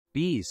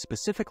Bees,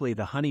 specifically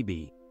the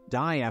honeybee,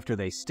 die after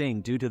they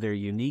sting due to their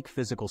unique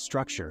physical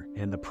structure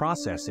and the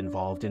process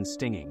involved in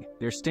stinging.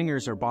 Their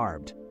stingers are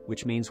barbed,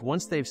 which means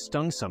once they've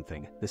stung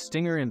something, the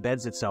stinger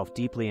embeds itself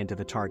deeply into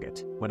the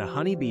target. When a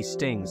honeybee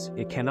stings,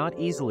 it cannot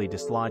easily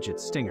dislodge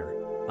its stinger,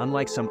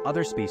 unlike some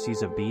other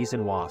species of bees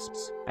and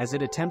wasps. As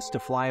it attempts to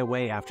fly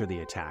away after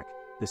the attack,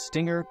 the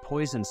stinger,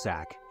 poison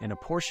sac, and a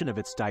portion of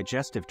its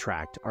digestive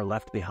tract are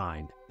left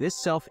behind.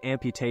 This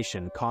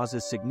self-amputation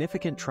causes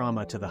significant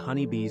trauma to the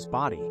honeybee's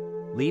body,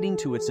 leading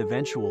to its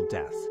eventual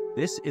death.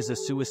 This is a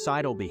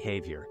suicidal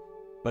behavior,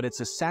 but it's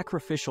a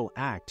sacrificial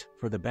act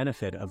for the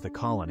benefit of the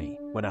colony.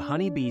 When a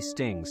honeybee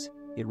stings,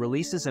 it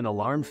releases an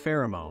alarm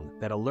pheromone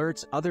that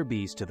alerts other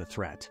bees to the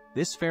threat.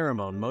 This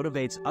pheromone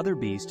motivates other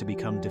bees to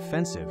become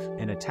defensive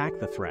and attack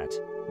the threat,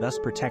 thus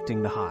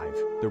protecting the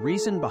hive. The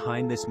reason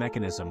behind this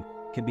mechanism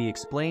can be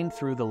explained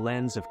through the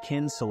lens of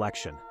kin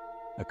selection,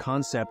 a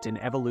concept in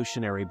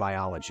evolutionary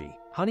biology.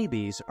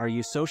 Honeybees are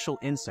eusocial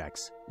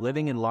insects,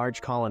 living in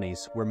large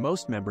colonies where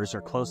most members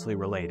are closely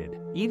related.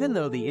 Even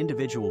though the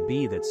individual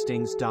bee that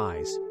stings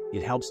dies,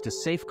 it helps to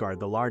safeguard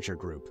the larger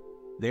group,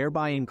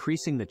 thereby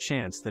increasing the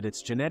chance that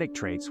its genetic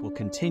traits will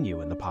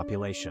continue in the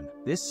population.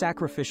 This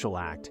sacrificial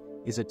act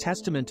is a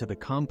testament to the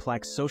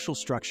complex social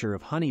structure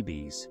of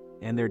honeybees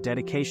and their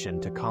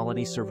dedication to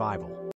colony survival.